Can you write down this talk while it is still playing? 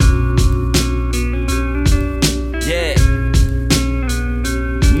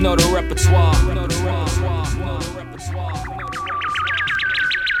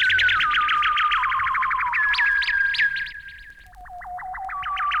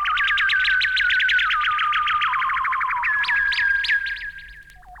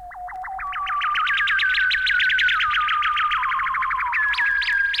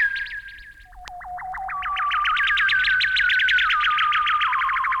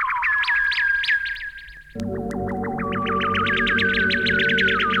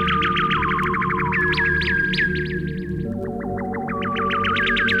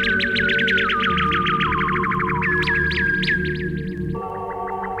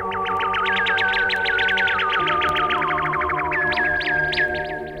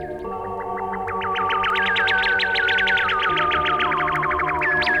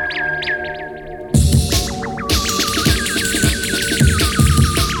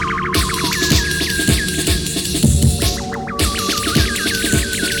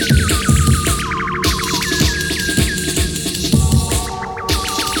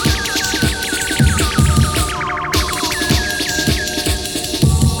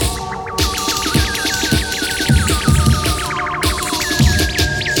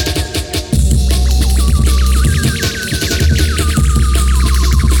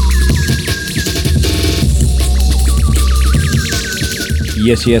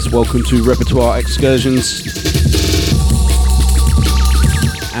Yes, welcome to Repertoire Excursions.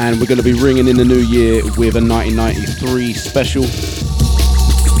 And we're going to be ringing in the new year with a 1993 special.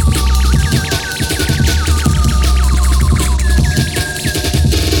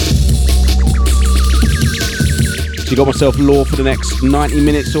 So you got myself law for the next 90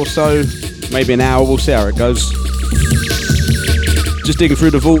 minutes or so, maybe an hour, we'll see how it goes. Just digging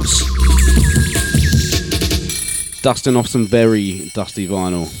through the vaults, dusting off some very dusty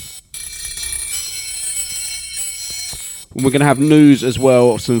vinyl. We're going to have news as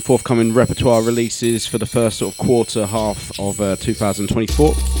well of some forthcoming repertoire releases for the first sort of quarter half of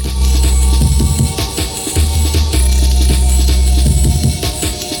 2024.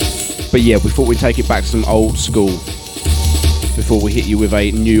 But yeah, we thought we'd take it back to some old school before we hit you with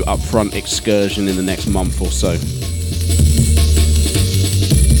a new upfront excursion in the next month or so.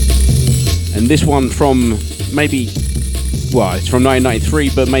 And this one from maybe, well, it's from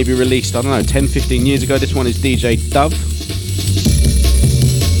 1993, but maybe released, I don't know, 10, 15 years ago. This one is Deejay Dove.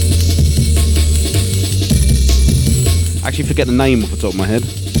 I actually forget the name off the top of my head.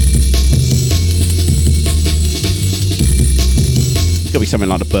 It's got to be something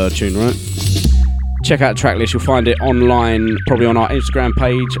like the Bird tune, right? Check out the track list. You'll find it online, probably on our Instagram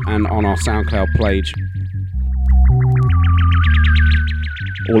page and on our SoundCloud page.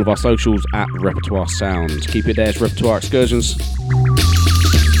 All of our socials at Repertoire Sound. Keep it there, it's Repertoire Excursions.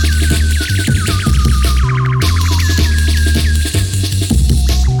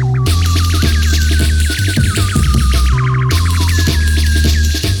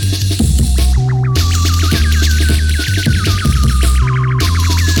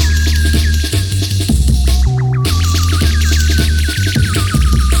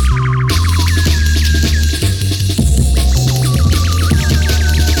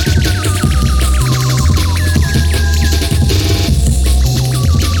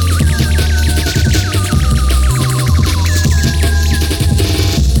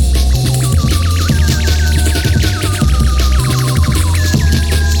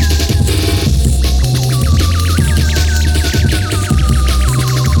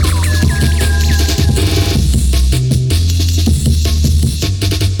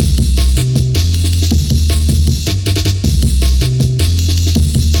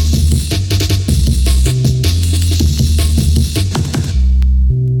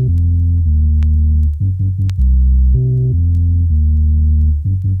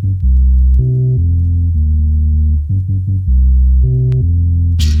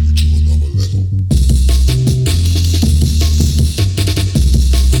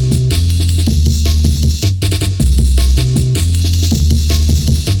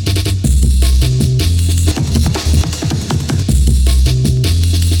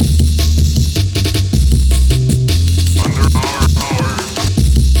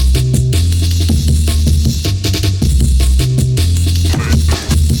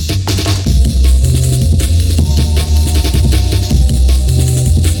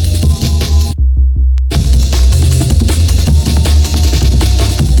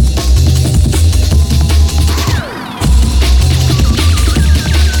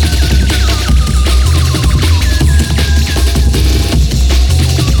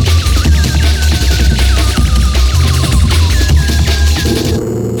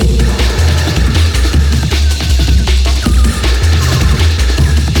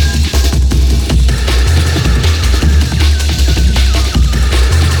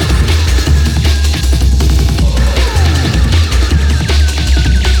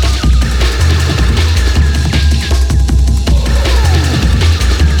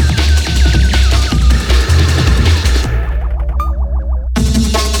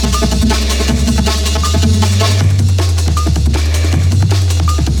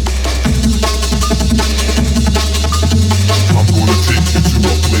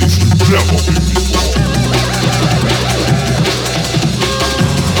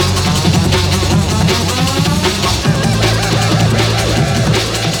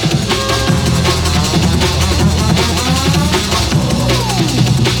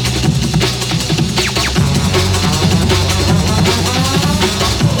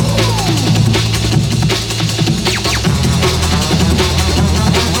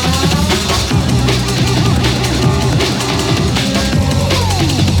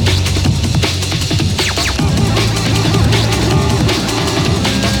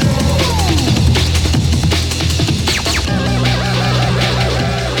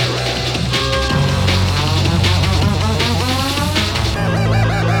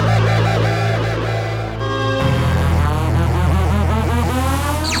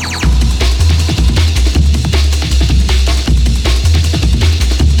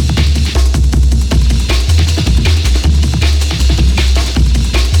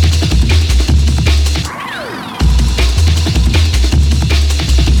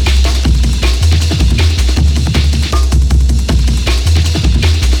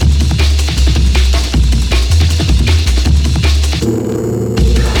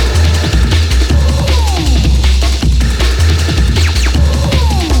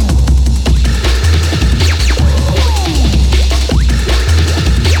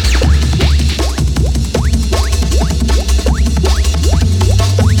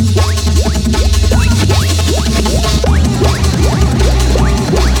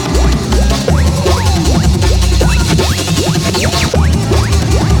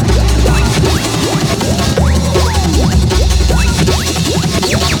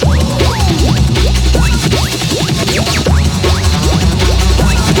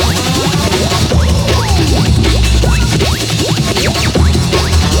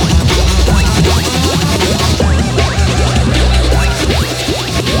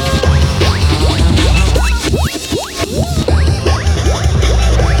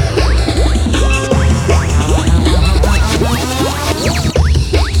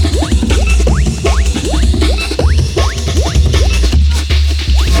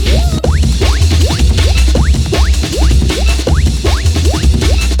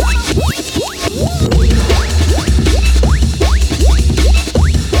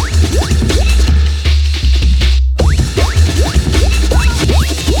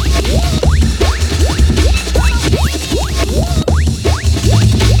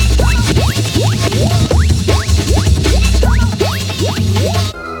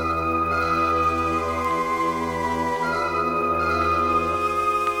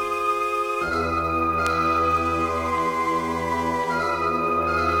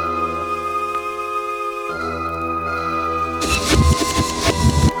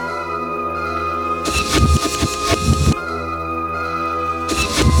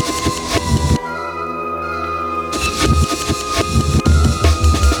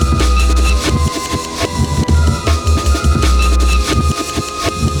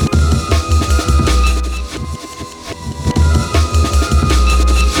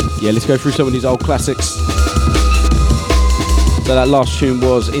 Yeah, let's go through some of these old classics. So that last tune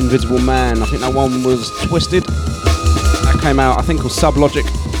was Invisible Man. I think that one was Twisted. That came out, I think, on Sublogic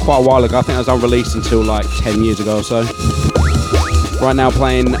quite a while ago. I think that was unreleased until like 10 years ago or so. Right now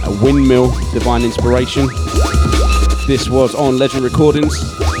playing Windmill, Divine Inspiration. This was on Legend Recordings.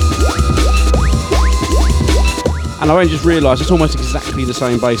 And I only just realised it's almost exactly the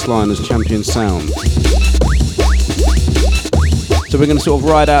same bass line as Champion Sound. So we're going to sort of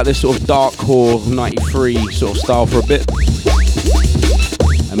ride out this sort of darkcore 93 sort of style for a bit.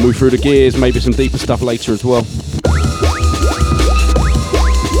 And move through the gears, maybe some deeper stuff later as well.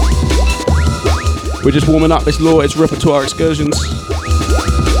 We're just warming up this law, it's Repertoire Excursions.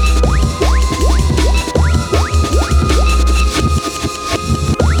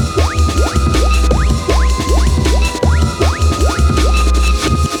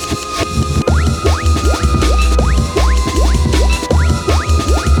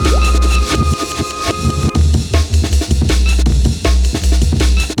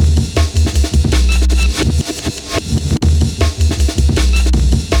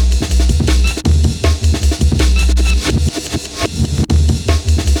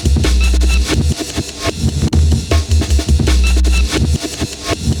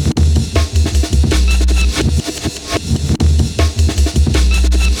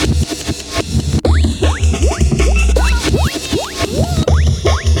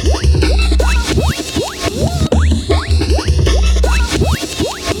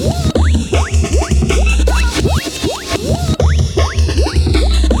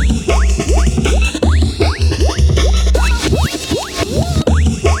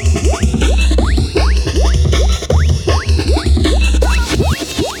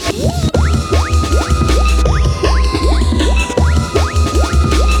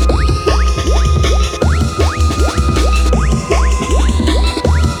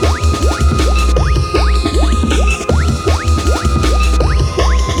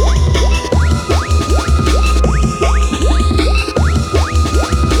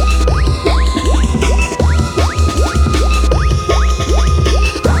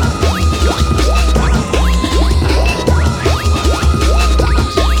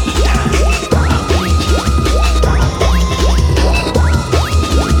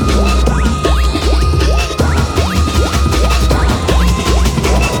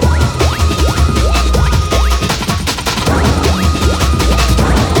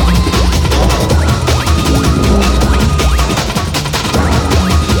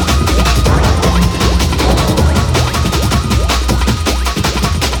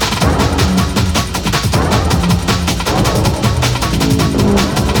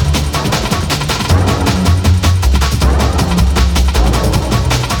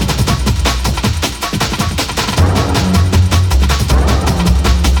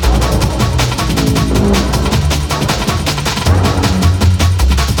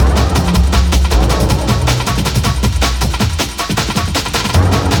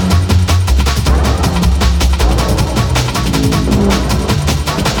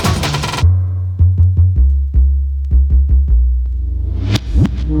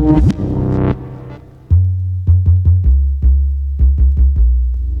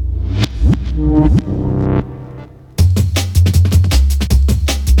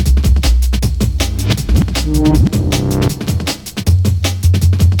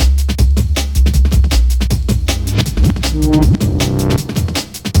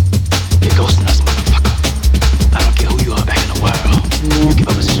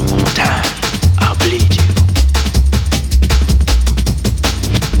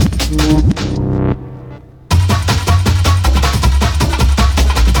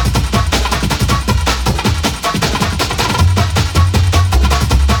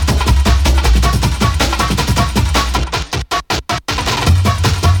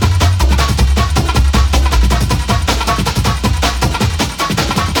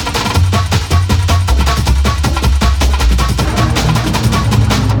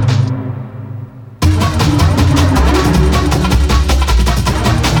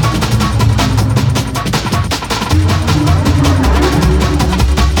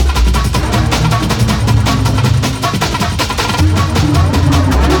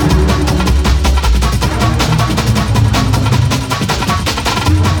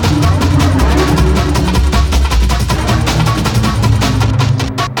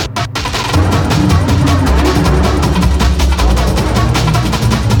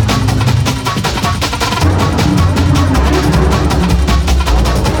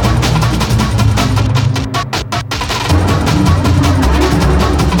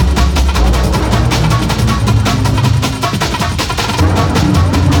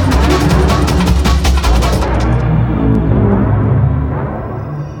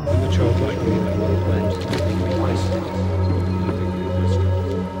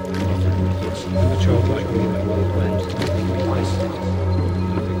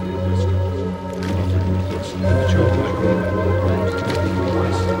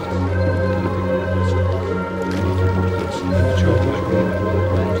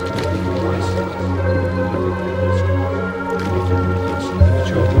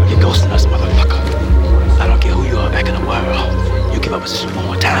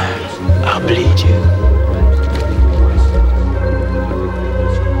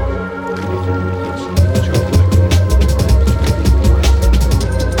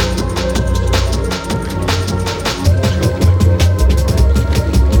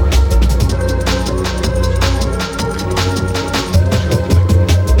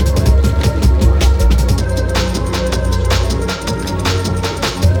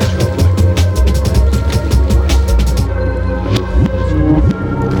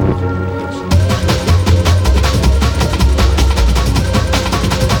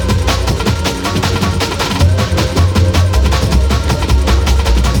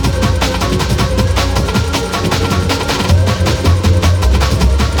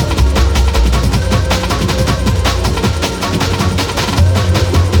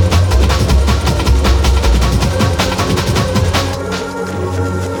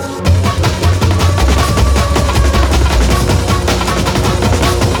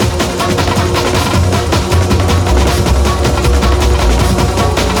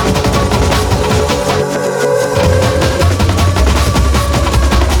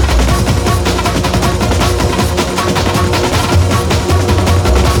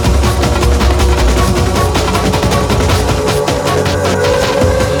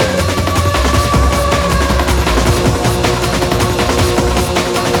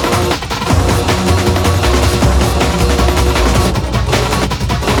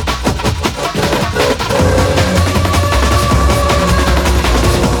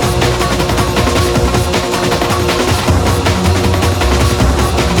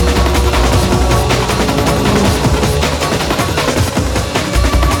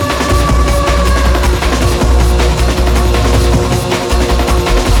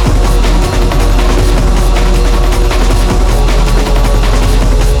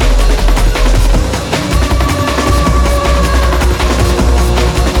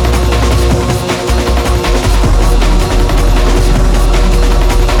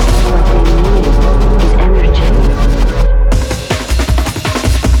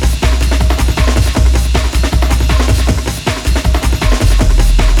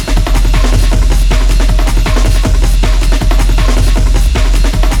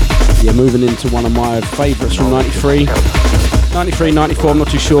 Yeah, moving into one of my favourites from 93. 93, 94, I'm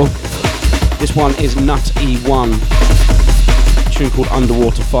not too sure. This one is Nut E1. A tune called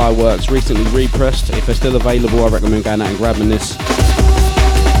Underwater Fireworks, recently repressed. If they're still available, I recommend going out and grabbing this.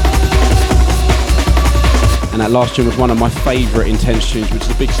 And that last tune was one of my favourite Intense tunes, which is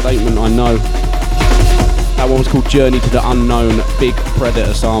a big statement, I know. That one was called Journey to the Unknown, big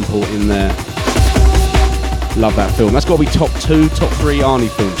Predator sample in there. Love that film. That's got to be top 2, top 3 Arnie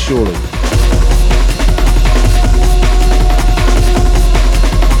films, surely.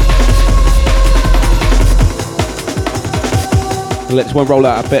 Let's one roll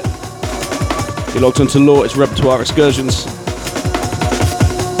out a bit. You're logged onto Law, it's Repertoire Excursions.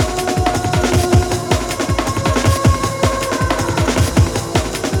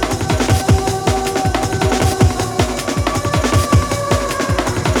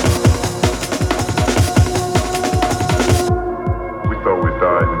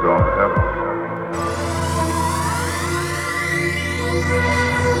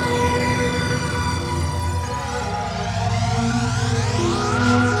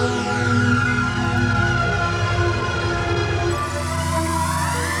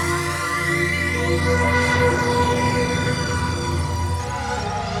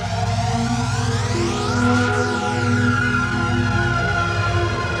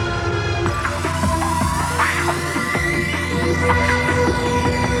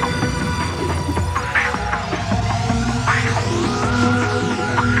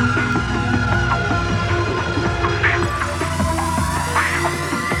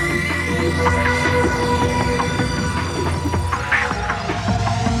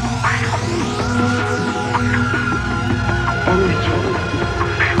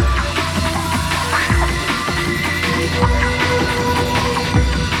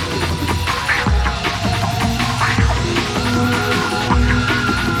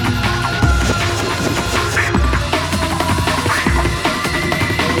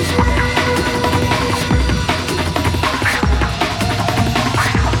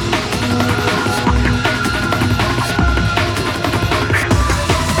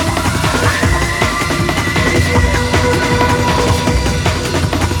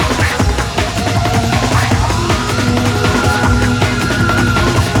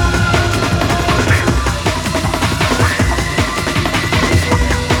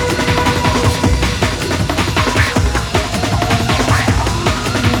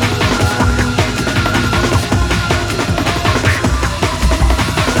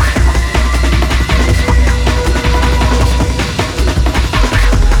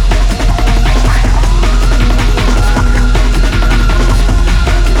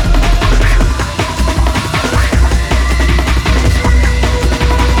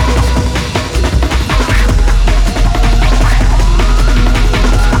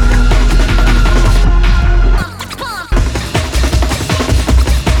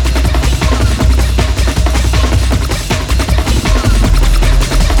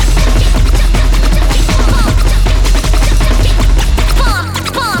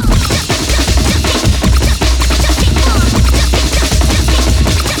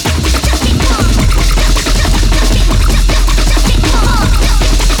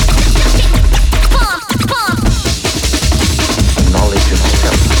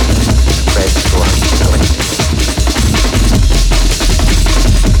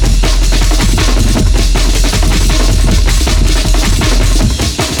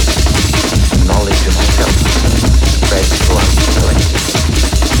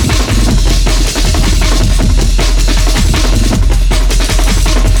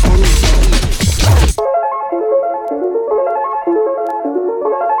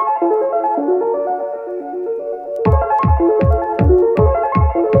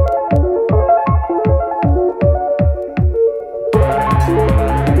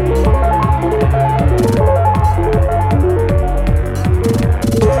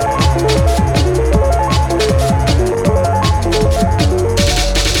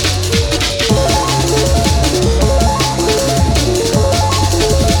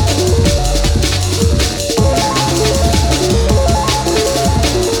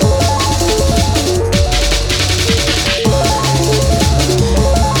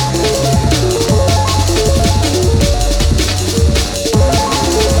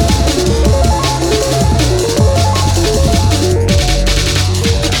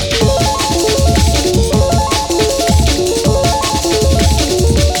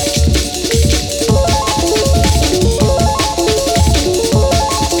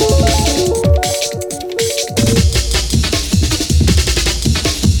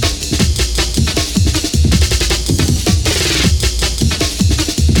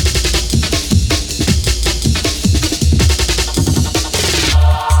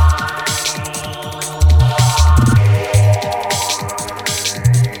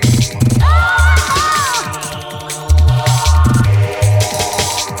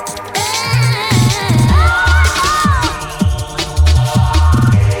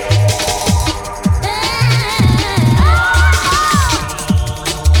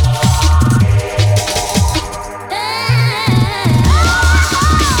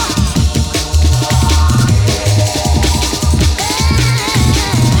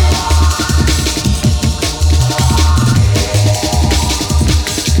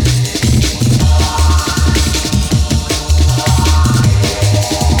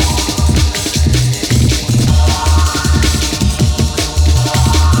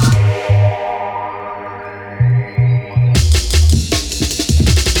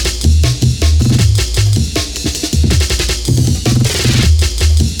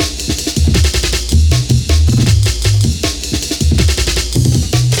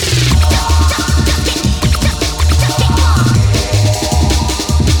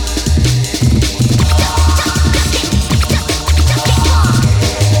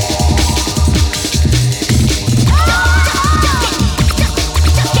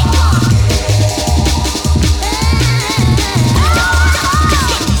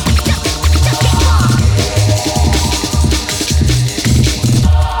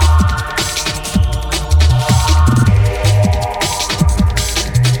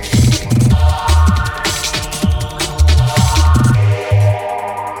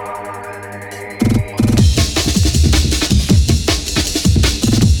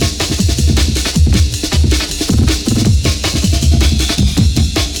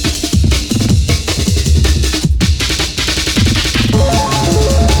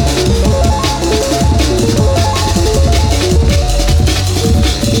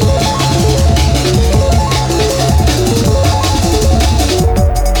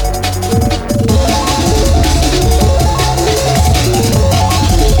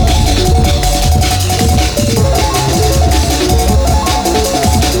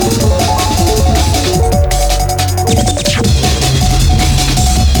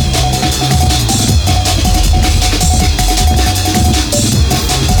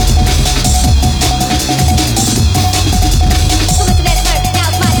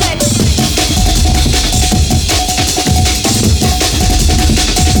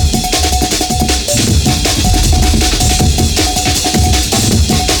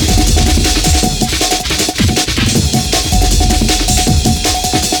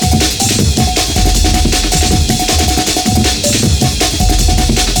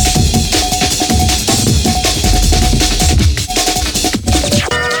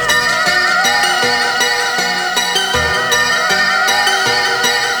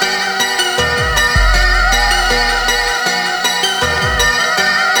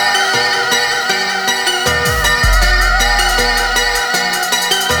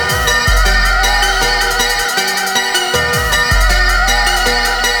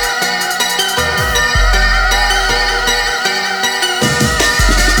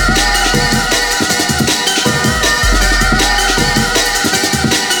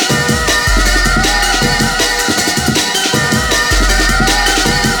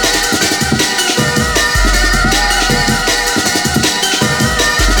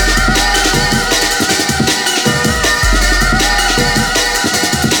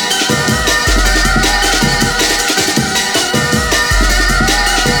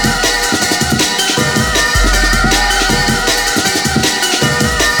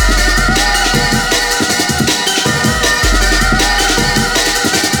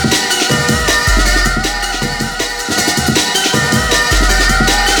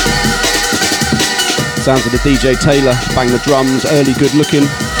 Sounds of the Deejay Tayla, bang the drums, early Good Looking.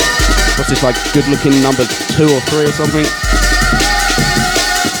 What's this, like Good Looking number 2 or 3 or something?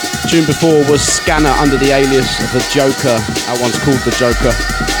 Tune before was Skanna under the alias of the Joker, at once called the Joker.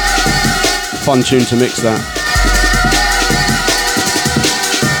 Fun tune to mix that.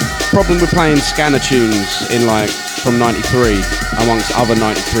 Problem with playing Skanna tunes in like from 93 amongst other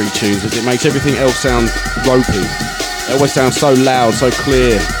 93 tunes is it makes everything else sound ropey. It always sounds so loud, so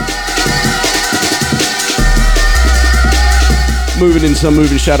clear. Moving into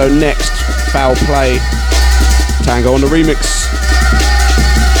Moving Shadow next, Foul Play, Tango on the remix.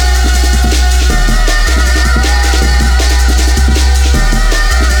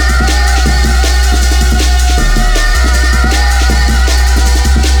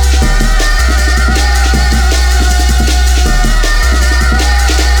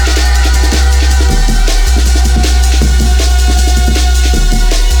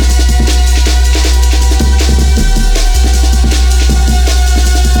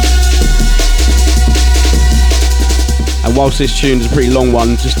 Whilst this tune is a pretty long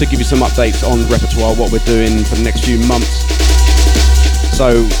one, just to give you some updates on Repertoire, what we're doing for the next few months.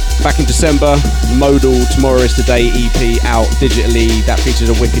 So, back in December, Modal Tomorrow is Today EP out digitally. That features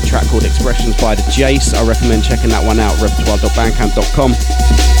a wicked track called Expressions by the Jace. I recommend checking that one out, repertoire.bandcamp.com.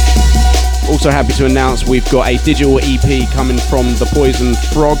 Also happy to announce we've got a digital EP coming from the Poison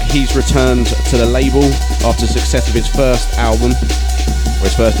Frog. He's returned to the label after the success of his first album, or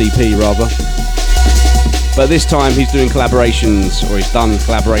his first EP rather. But this time he's doing collaborations, or he's done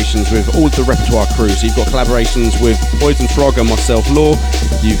collaborations with all the Repertoire crew. So you've got collaborations with Poison Frog and myself, Law.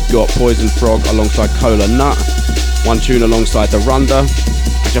 You've got Poison Frog alongside Cola Nut. One tune alongside the Runda.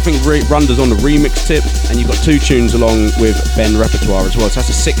 Actually, I think Runda's on the remix tip. And you've got 2 tunes along with Ben Repertoire as well. So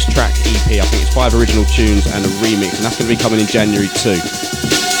that's a 6-track EP. I think it's 5 original tunes and a remix. And that's going to be coming in January too.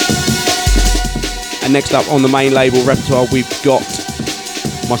 And next up on the main label, Repertoire, we've got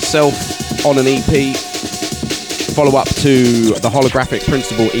myself on an EP. Follow up to the Holographic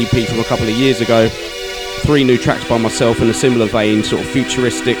Principle EP from a couple of years ago. 3 new tracks by myself in a similar vein, sort of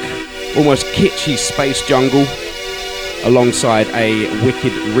futuristic, almost kitschy space jungle, alongside a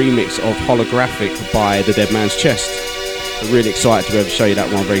wicked remix of Holographic by The Dead Man's Chest. I'm really excited to be able to show you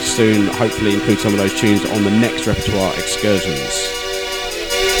that one very soon. Hopefully include some of those tunes on the next Repertoire Excursions.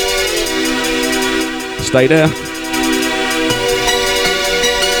 Stay there.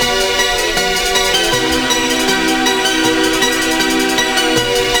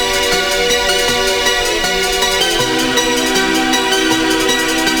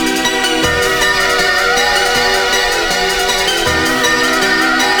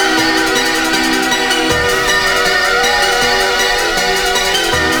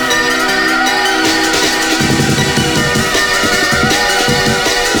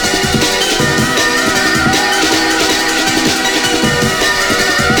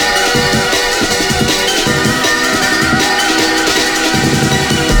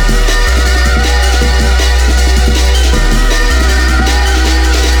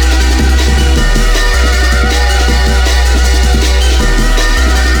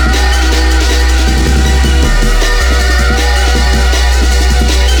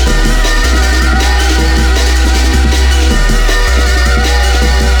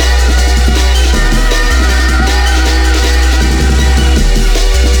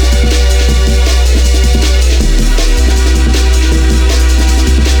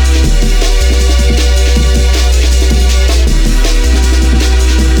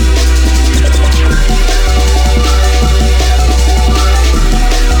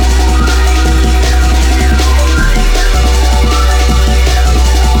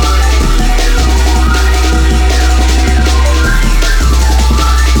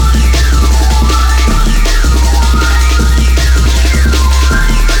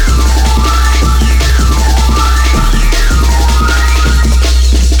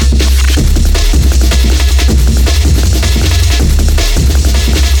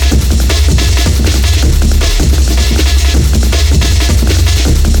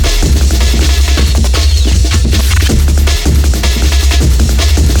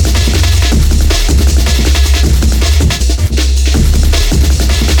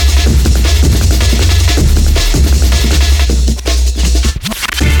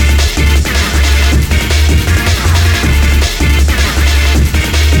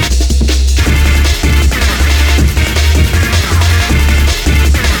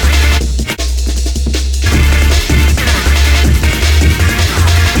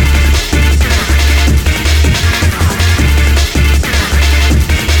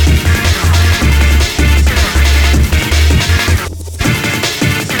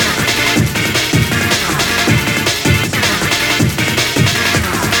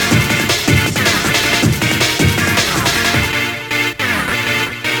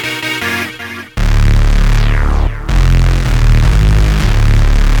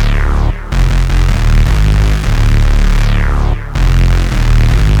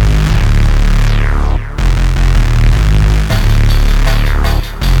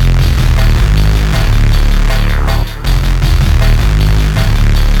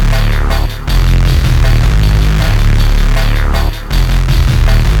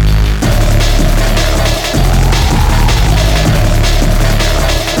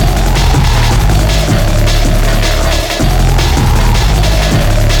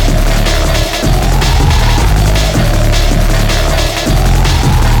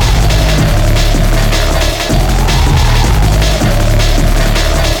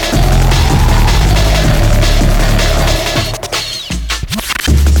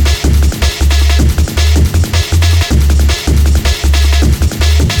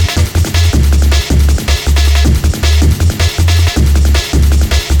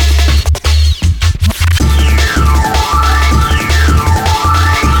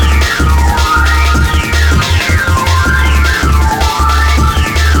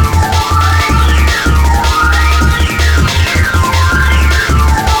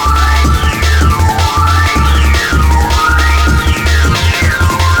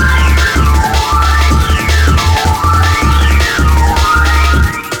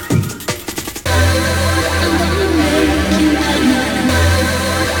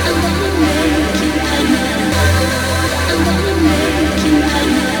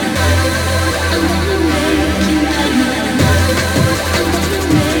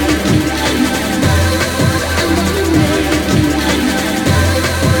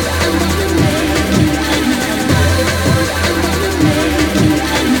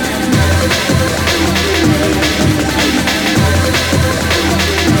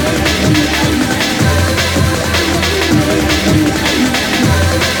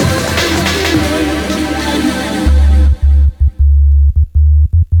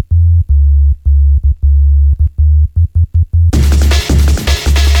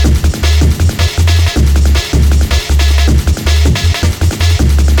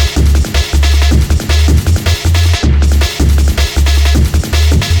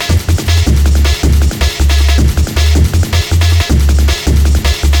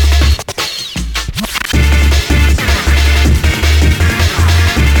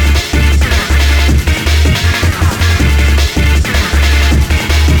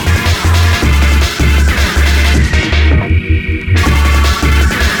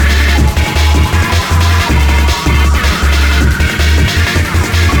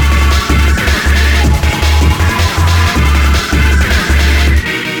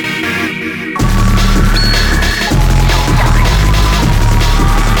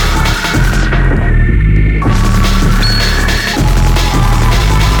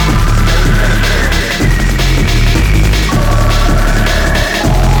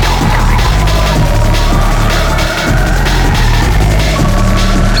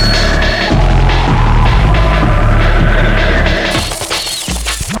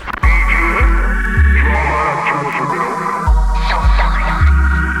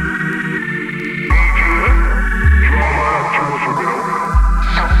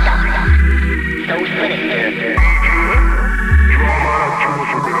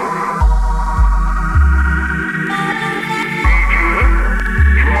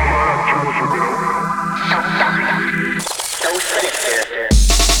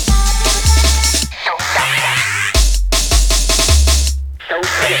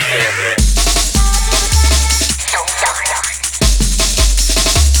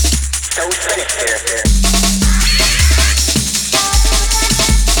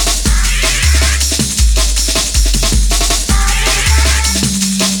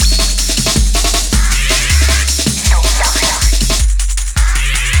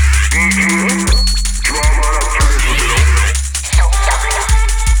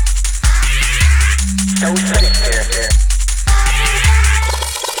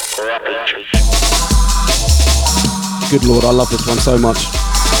 Good lord, I love this one so much.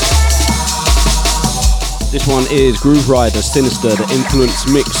 This one is Grooverider, Sinister, the Influence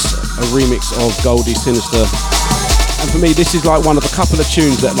Mix, a remix of Goldie Sinister. And for me, this is like one of a couple of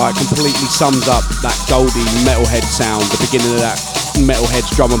tunes that like completely sums up that Goldie metalhead sound, the beginning of that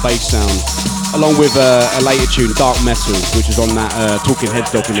metalhead's drum and bass sound, along with a later tune, Dark Metal, which is on that Talking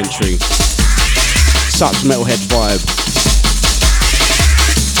Heads documentary. Such metalhead vibe.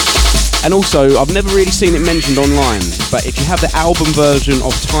 And also, I've never really seen it mentioned online, but if you have the album version of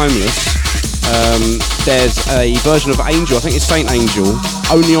Timeless, there's a version of Angel, I think it's Saint Angel,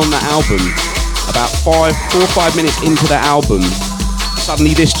 only on that album. About 4 or 5 minutes into the album,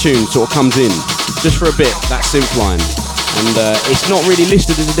 suddenly this tune sort of comes in, just for a bit, that synth line. And it's not really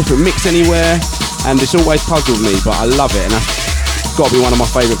listed as a different mix anywhere, and it's always puzzled me, but I love it, and that's got to be one of my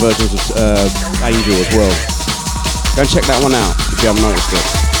favourite versions of Angel as well. Go and check that one out if you haven't noticed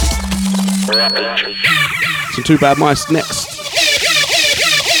it. Some Too Bad Mice next.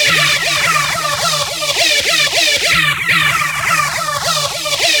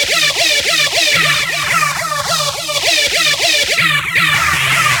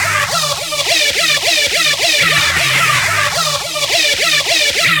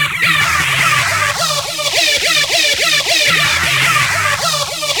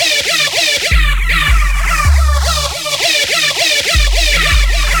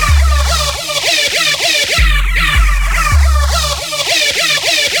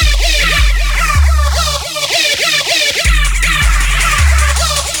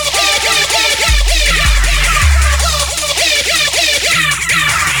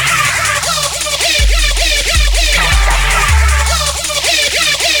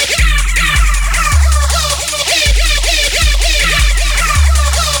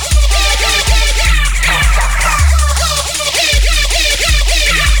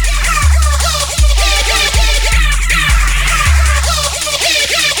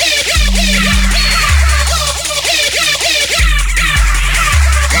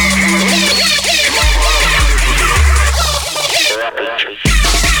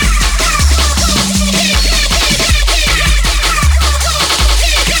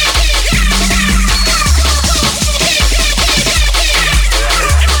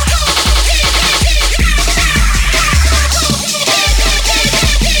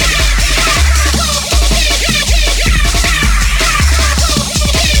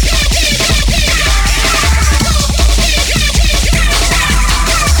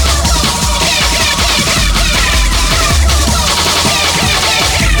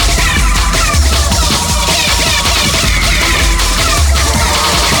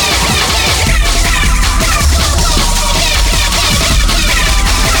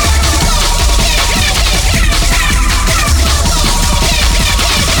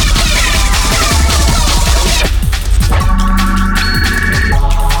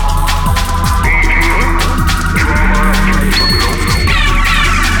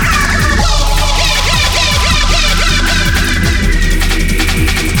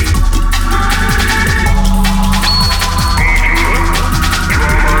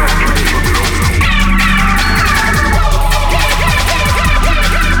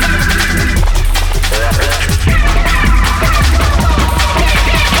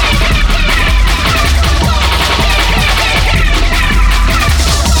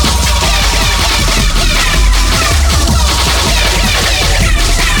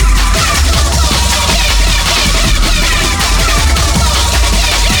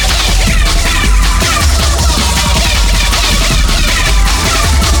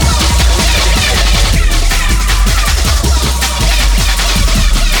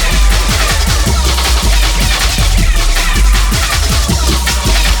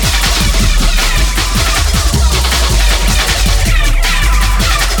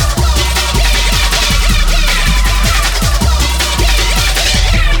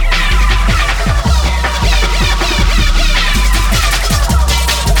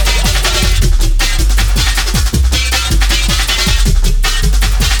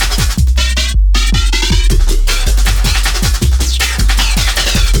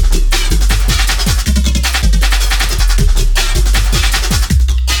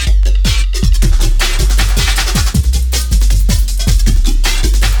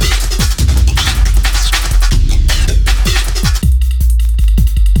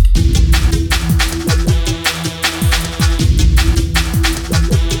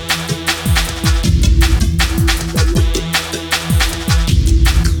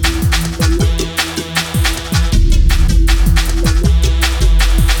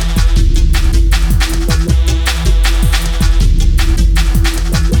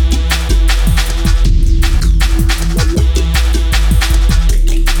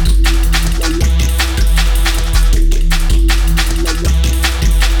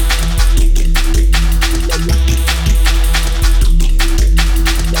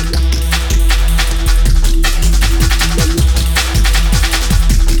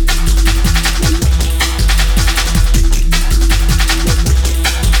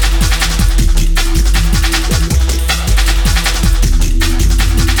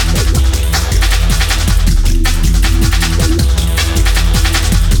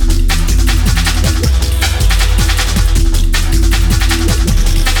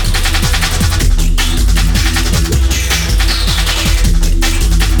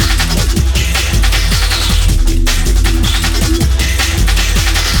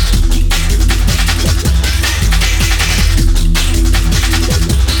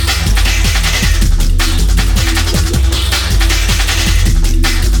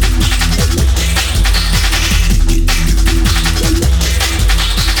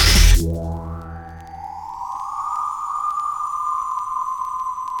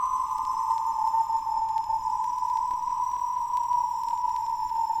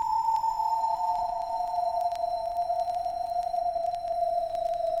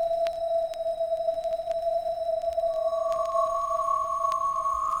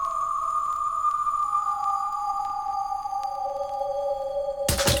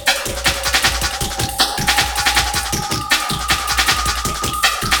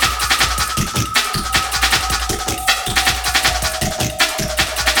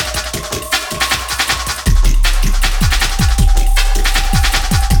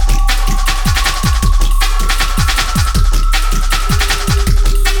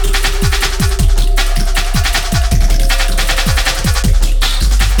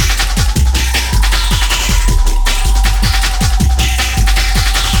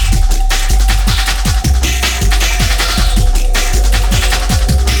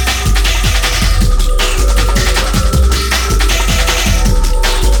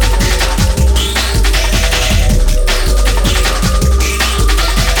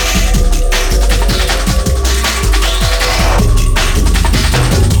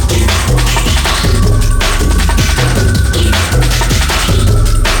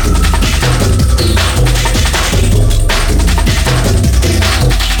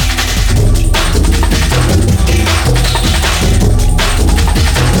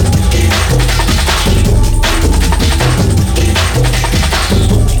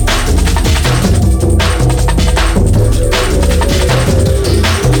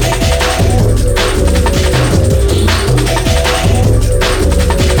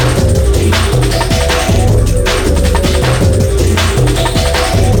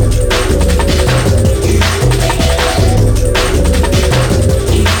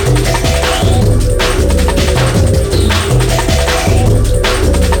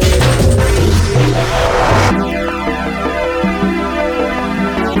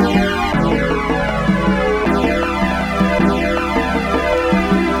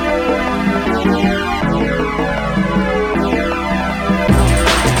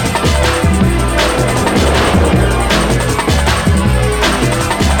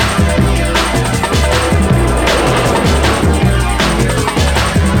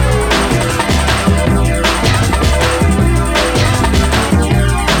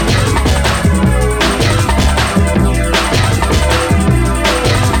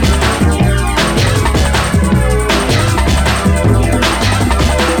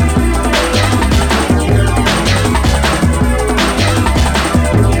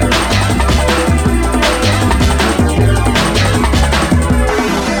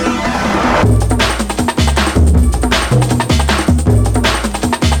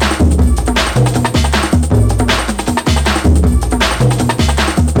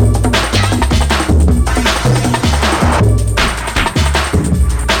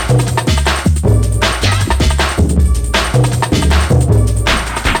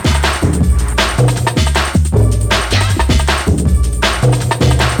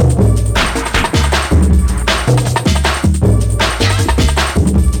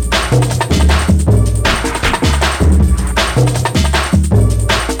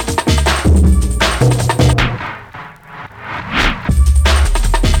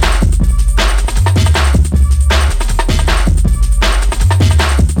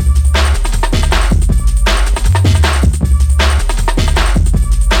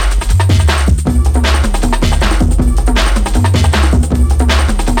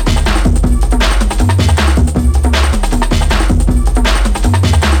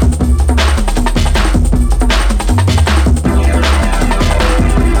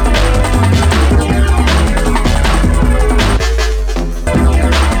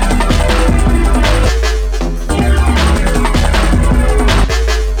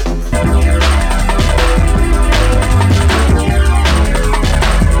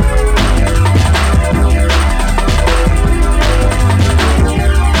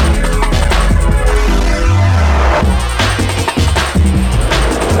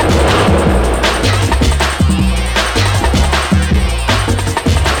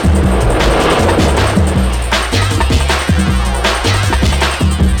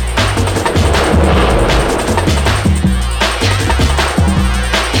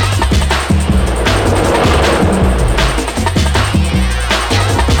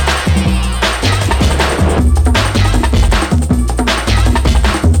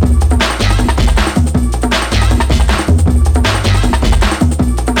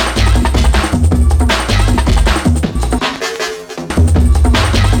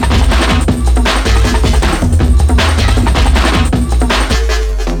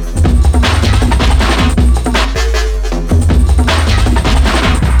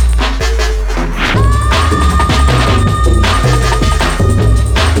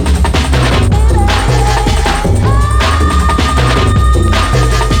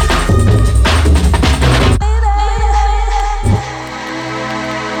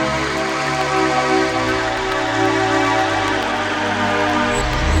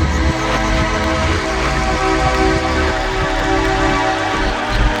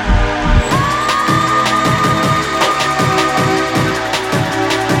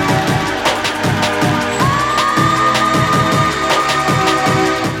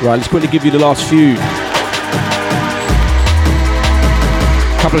 Right, let's quickly give you the last few.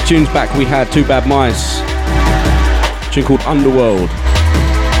 A couple of tunes back, we had Two Bad Mice, a tune called Underworld.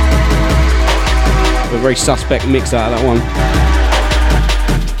 A very suspect mix out of that one.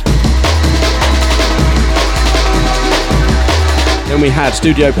 Then we had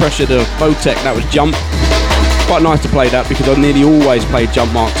Studio Pressure, the Botech, that was Jump. Quite nice to play that because I nearly always play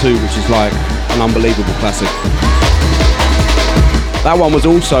Jump Mark II, which is like an unbelievable classic. That one was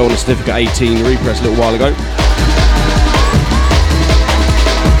also on a Certificate 18 repress a little while ago.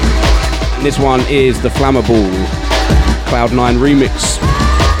 And this one is the Flammable Cloud9 remix.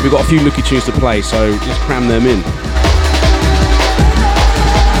 We've got a few Micky tunes to play, so let's cram them in.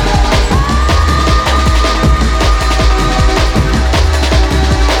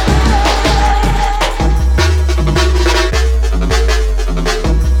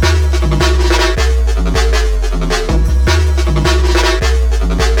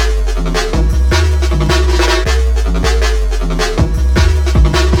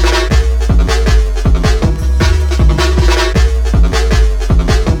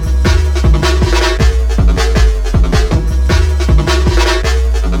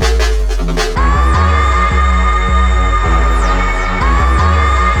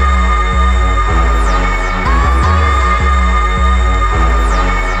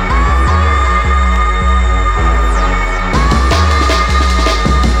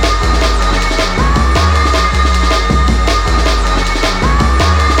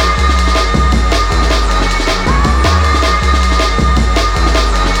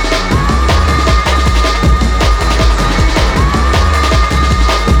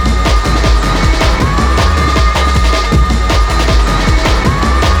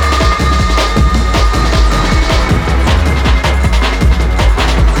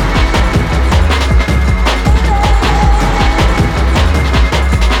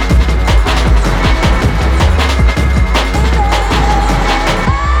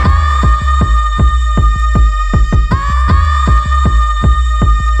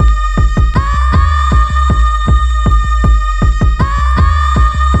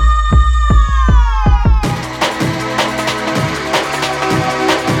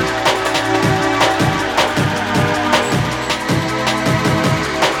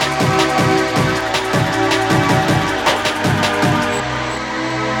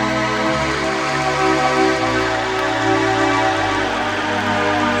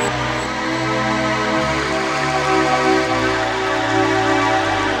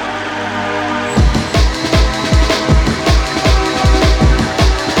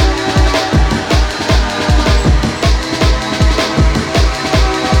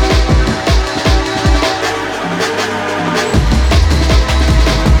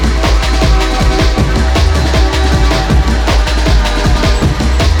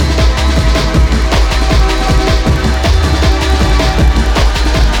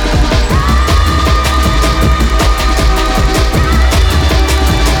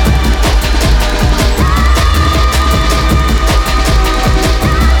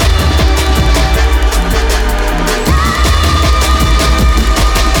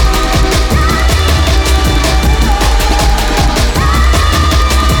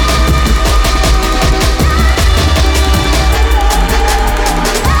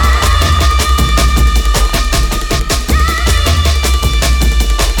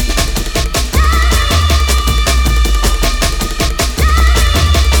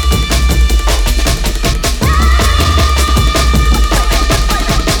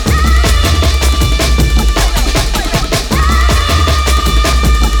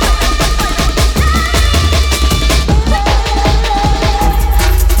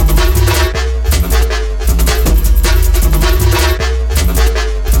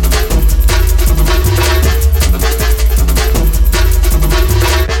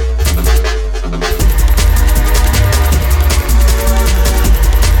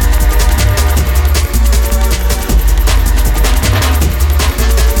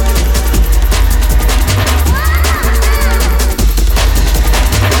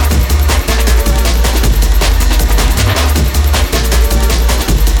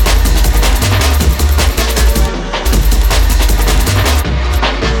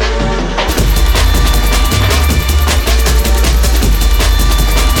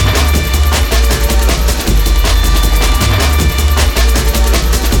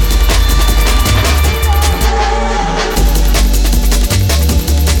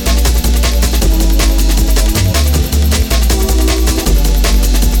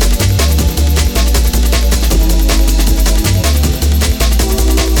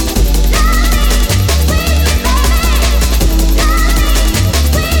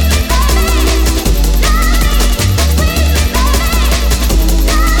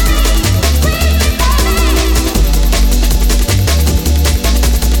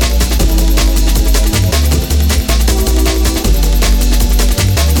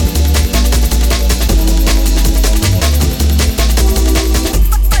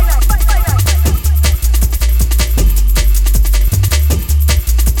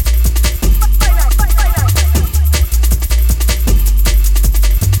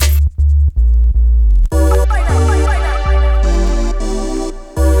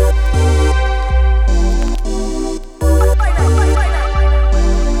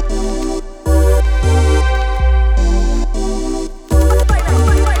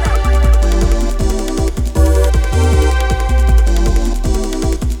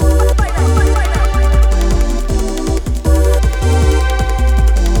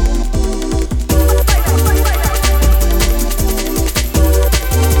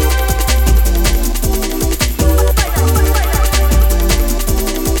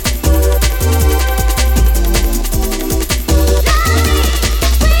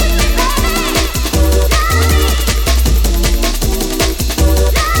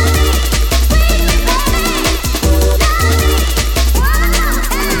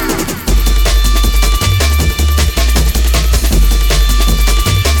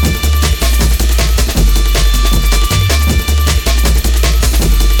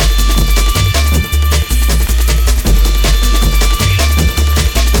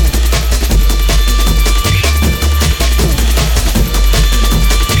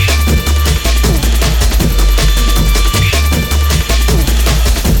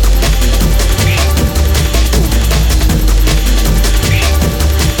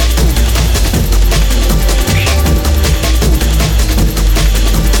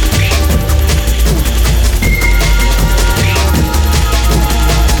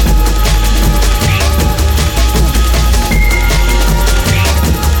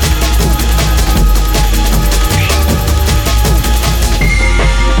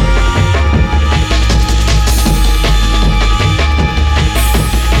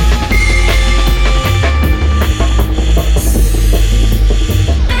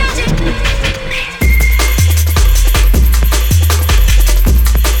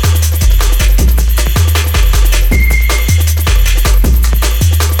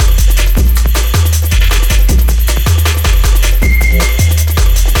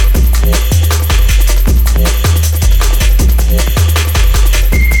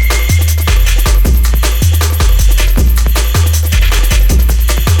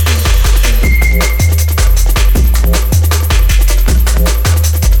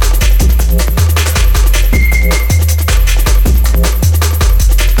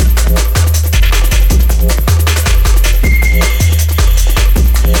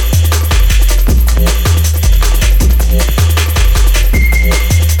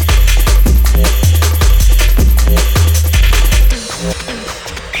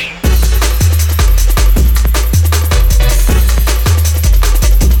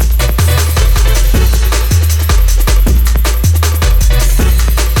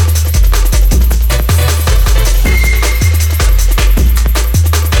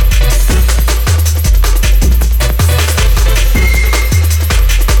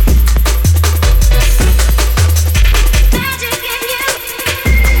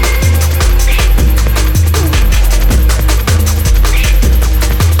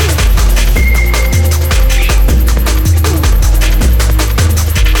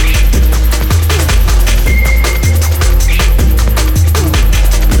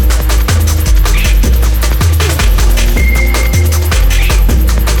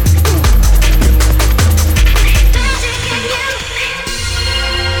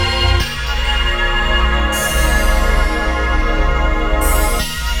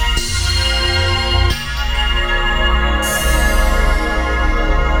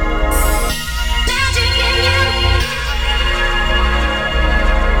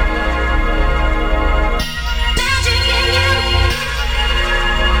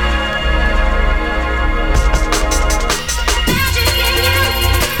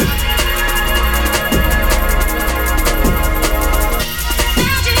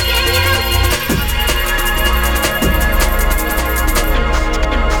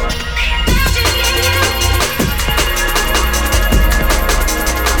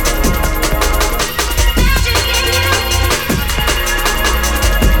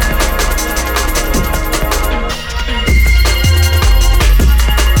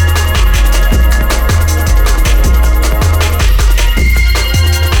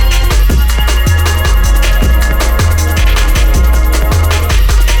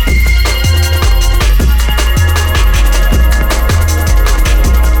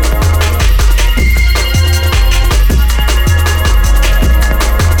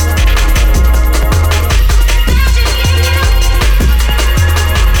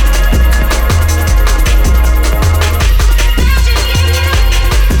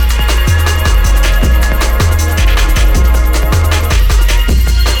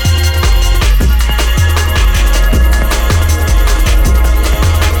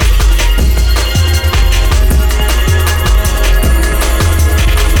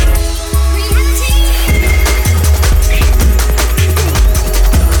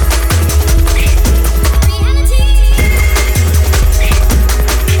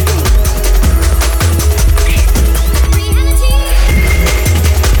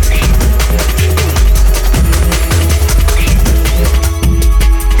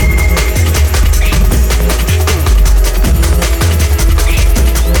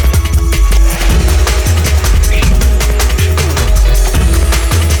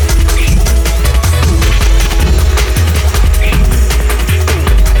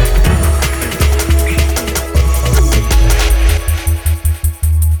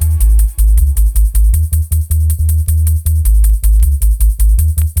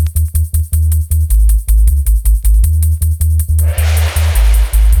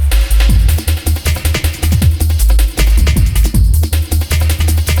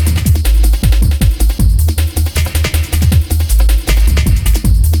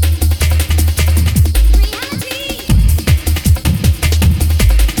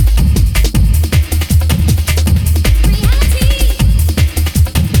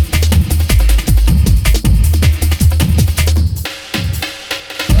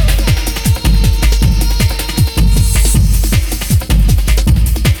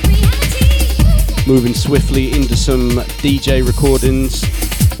 Moving swiftly into some Deejay recordings.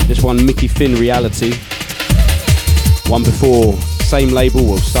 This one, Micky Finn Reality. One before, same label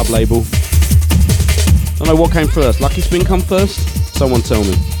or sub-label. Don't know what came first. Lucky Spin come first? Someone tell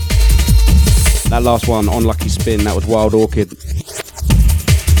me. That last one on Lucky Spin, that was Wild Orkid.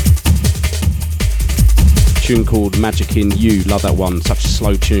 Tune called Magic in You. Love that one. Such a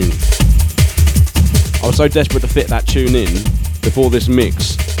slow tune. I was so desperate to fit that tune in. Before this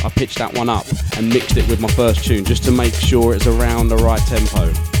mix, I pitched that one up and mixed it with my first tune just to make sure it's around the right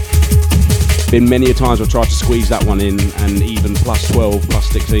tempo. Been many a times I've tried to squeeze that one in, and even plus 12, plus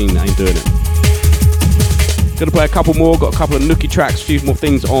 16 ain't doing it. Gonna play a couple more, got a couple of nookie tracks, a few more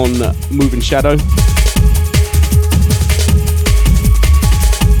things on Moving Shadow. A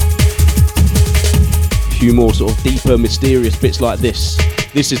few more sort of deeper, mysterious bits like this.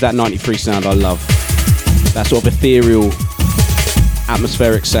 This is that 93 sound I love. That sort of ethereal,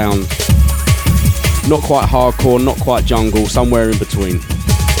 atmospheric sound. Not quite hardcore, not quite jungle, somewhere in between.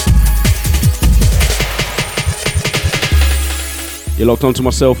 You're locked onto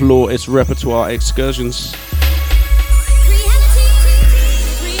myself, Law, it's Repertoire Excursions.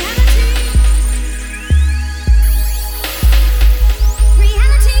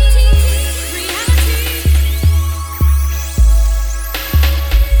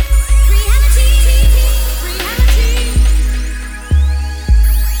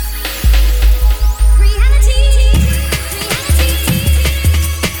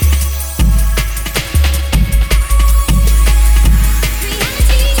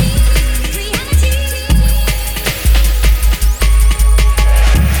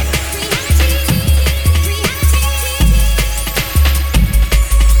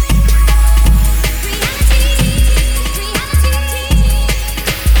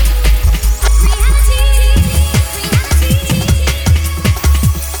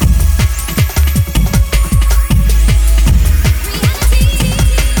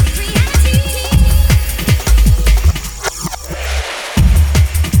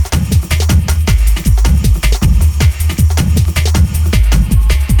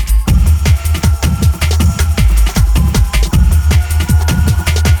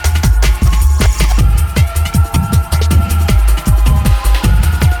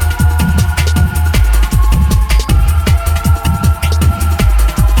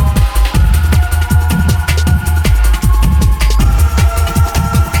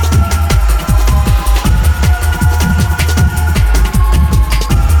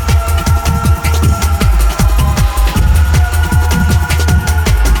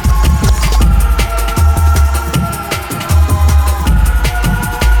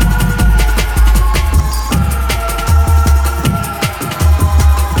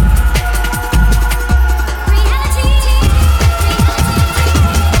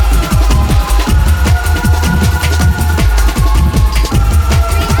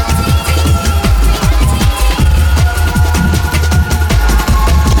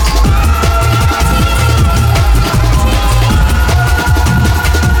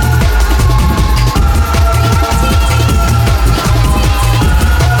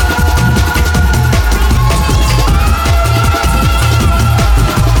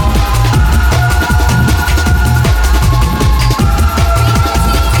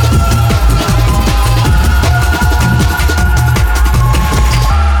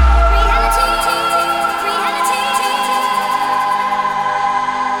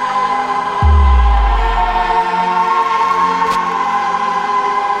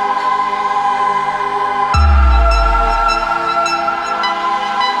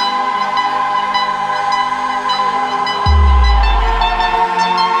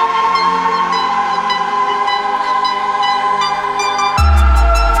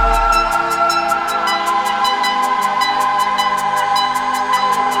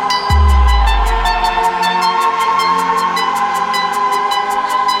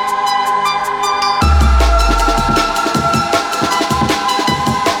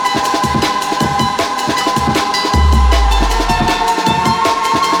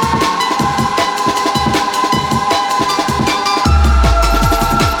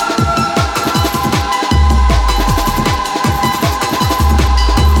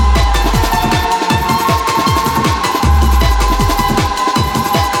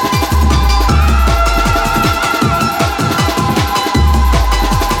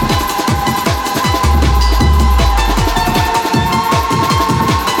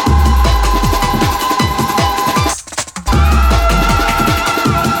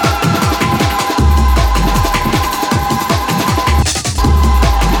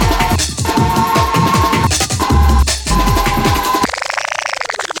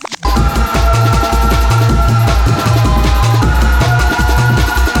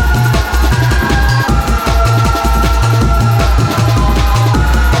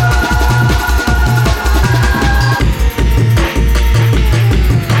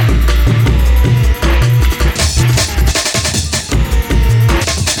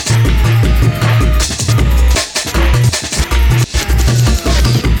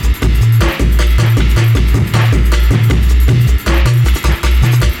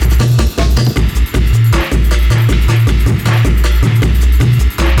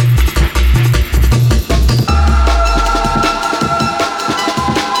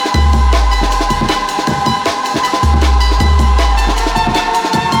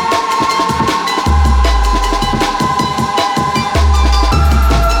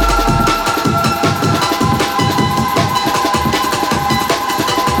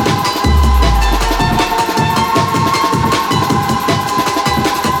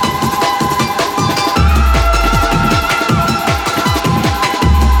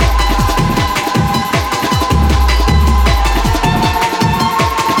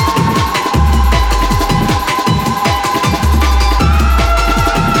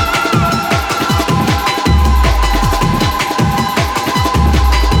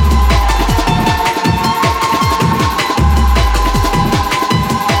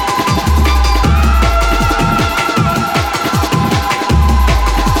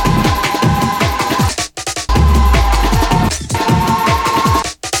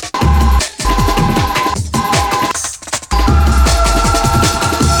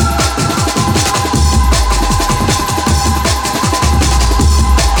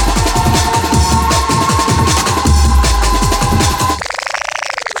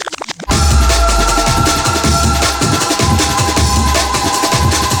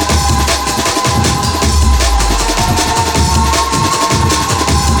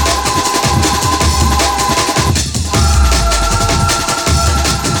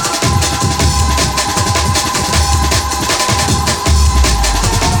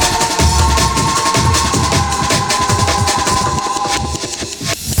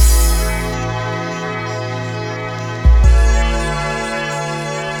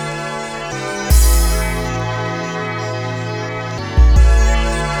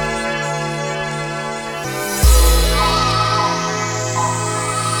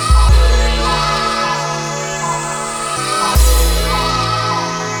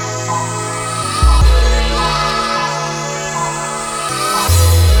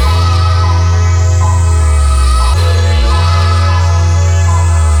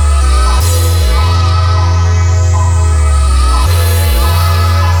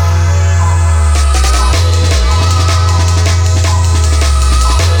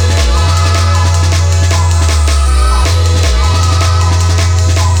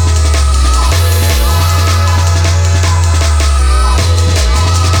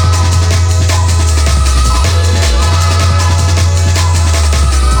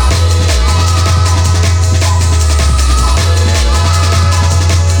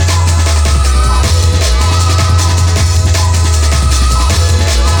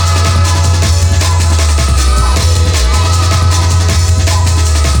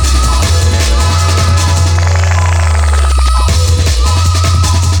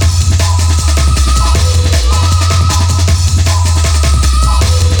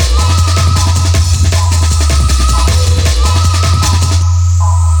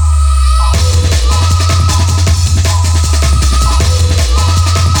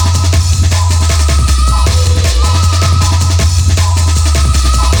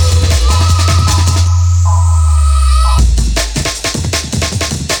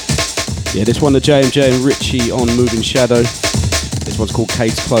 Yeah, this one, the J&J and Richie on Moving Shadow. This one's called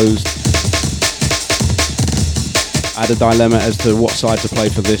Case Closed. I had a dilemma as to what side to play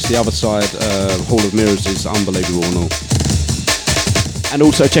for this. The other side, Hall of Mirrors, is unbelievable and all. And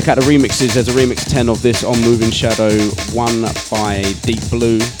also check out the remixes. There's a remix 10 of this on Moving Shadow, one by Deep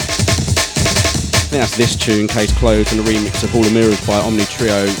Blue. I think that's this tune, Case Closed, and the remix of Hall of Mirrors by Omni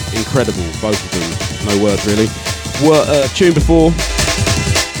Trio. Incredible, both of them. No words really. Tune before,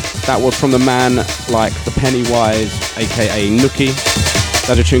 that was from the man like the Pennywise, aka Nookie.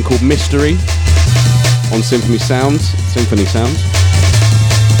 That's a tune called Mystery on Symphony Sounds.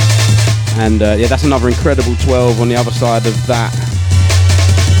 And yeah, that's another incredible 12 on the other side of that.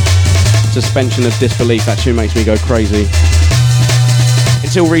 Suspension of Disbelief, that tune makes me go crazy.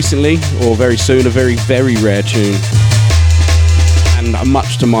 Until recently, or very soon, a very, very rare tune. And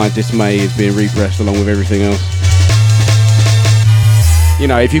much to my dismay is being repressed along with everything else. You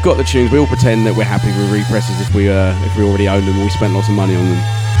know, if you've got the tunes, we all pretend that we're happy with represses if we already own them and we spent lots of money on them.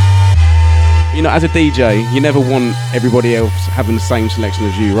 You know, as a DJ, you never want everybody else having the same selection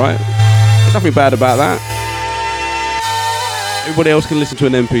as you, right? There's nothing bad about that. Everybody else can listen to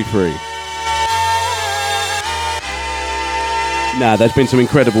an MP3. Nah, there's been some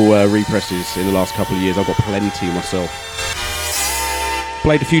incredible represses in the last couple of years. I've got plenty myself.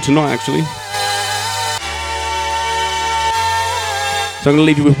 Played a few tonight, actually. So I'm going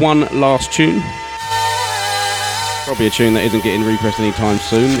to leave you with one last tune. Probably a tune that isn't getting repressed anytime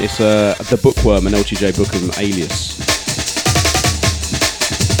soon. It's the Bookworm and LTJ Bookworm Alias.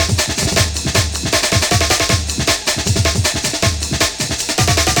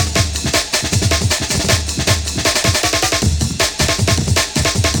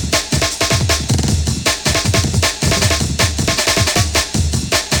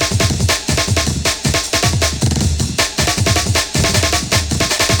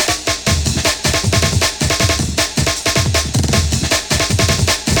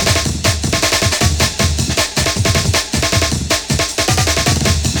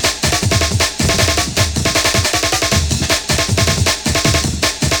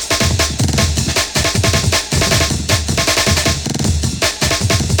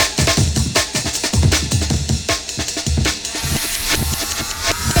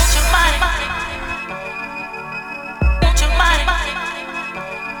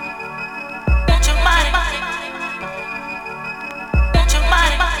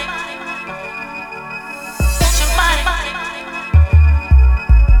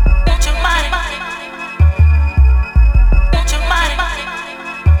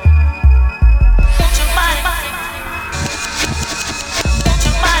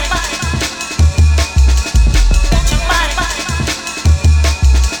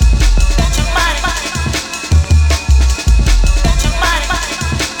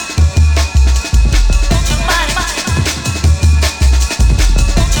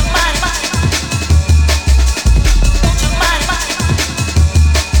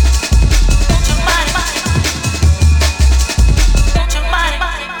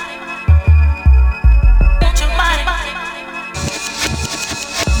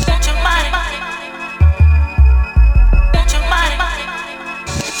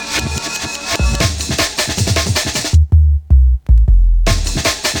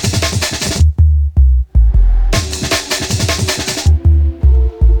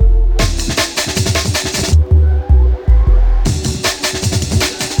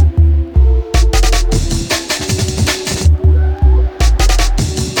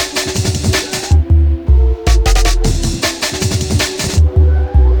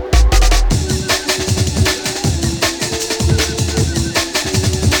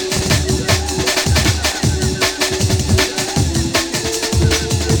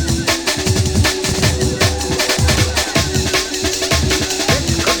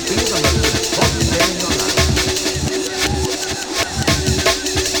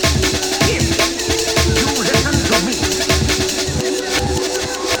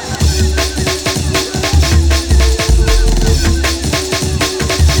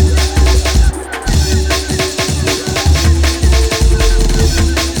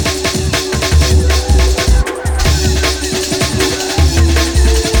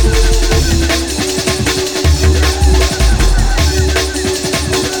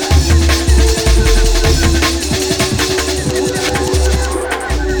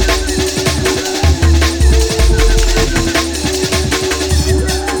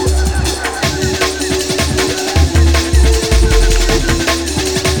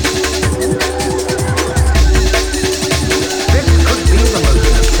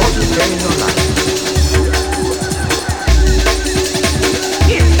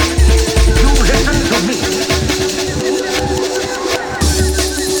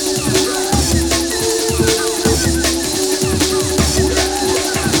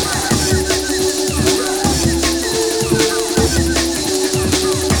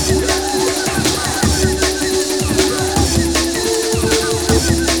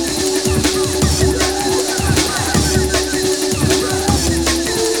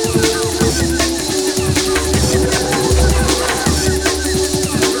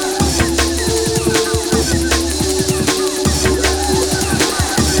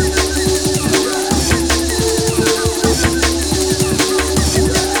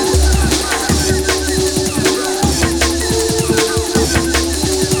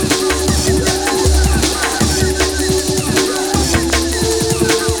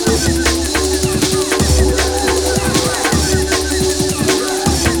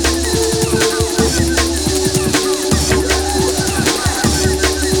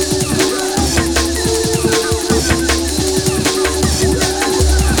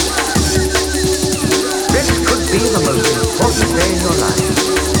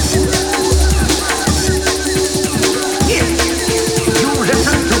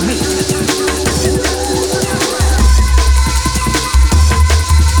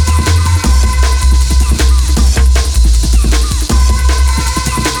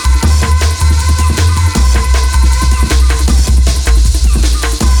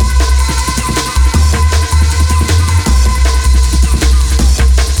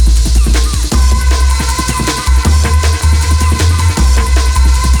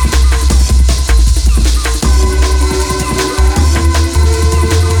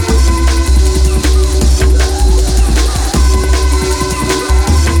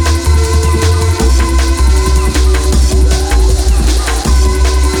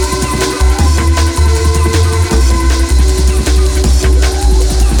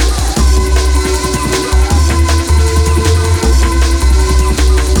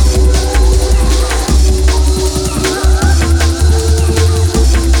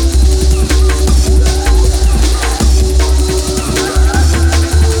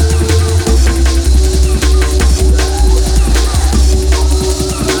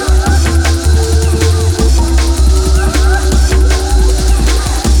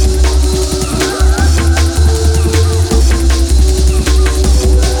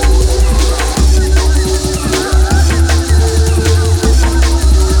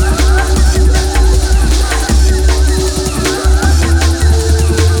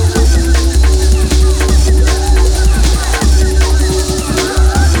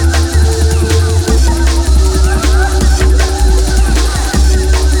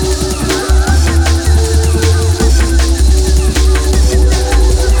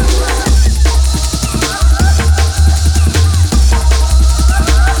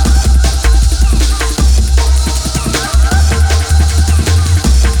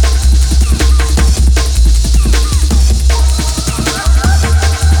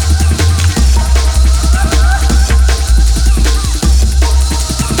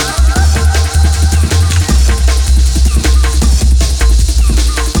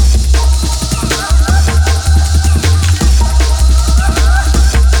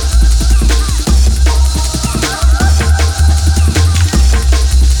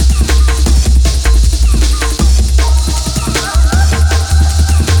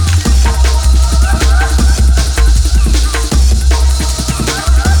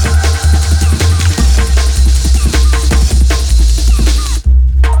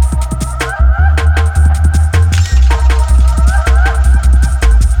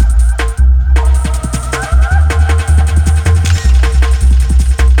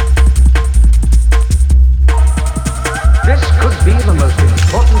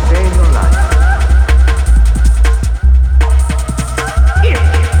 important day in your life.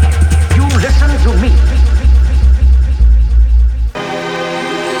 If you listen to me.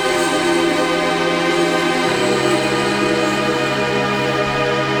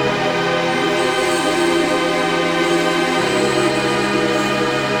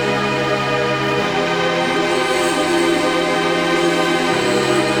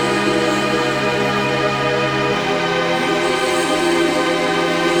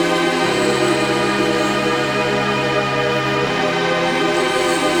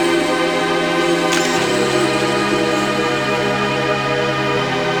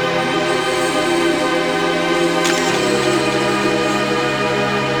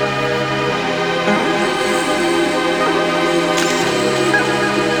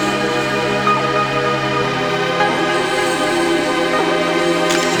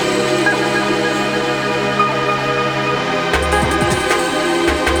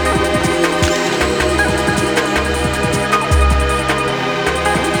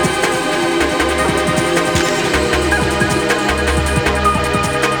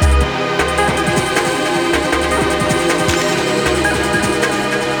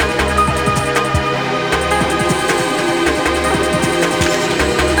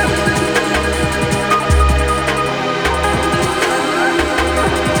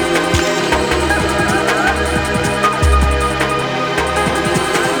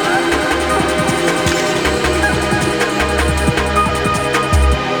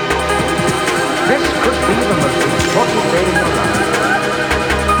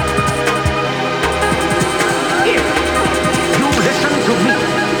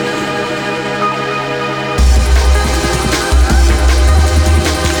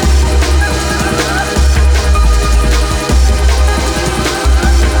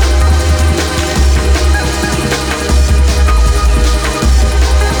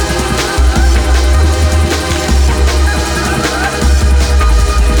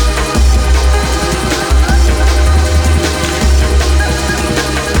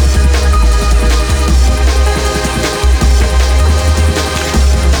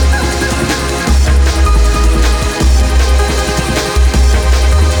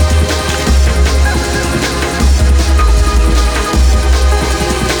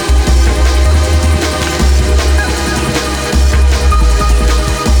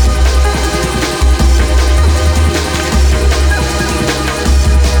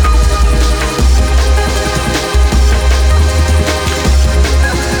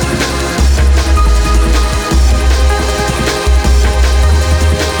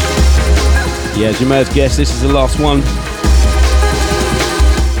 Yeah, as you may have guessed, this is the last one.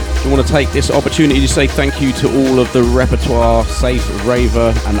 I want to take this opportunity to say thank you to all of the Repertoire, Safe,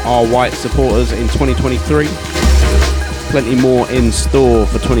 Raver and R White supporters in 2023. Plenty more in store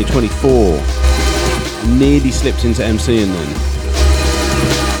for 2024. Nearly slipped into MCing then.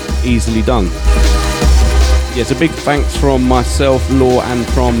 Easily done. Yes, a big thanks from myself, Law, and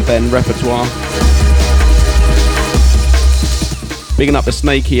from Ben Repertoire. Bigging up the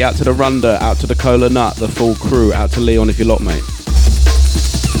Snakey, out to the Runda, out to the Cola Nut, the full crew, out to Leon if you're lot, mate.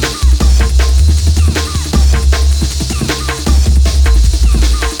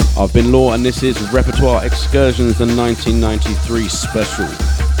 I've been Law and this is Repertoire Excursions, the 1993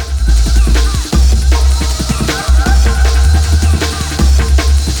 special.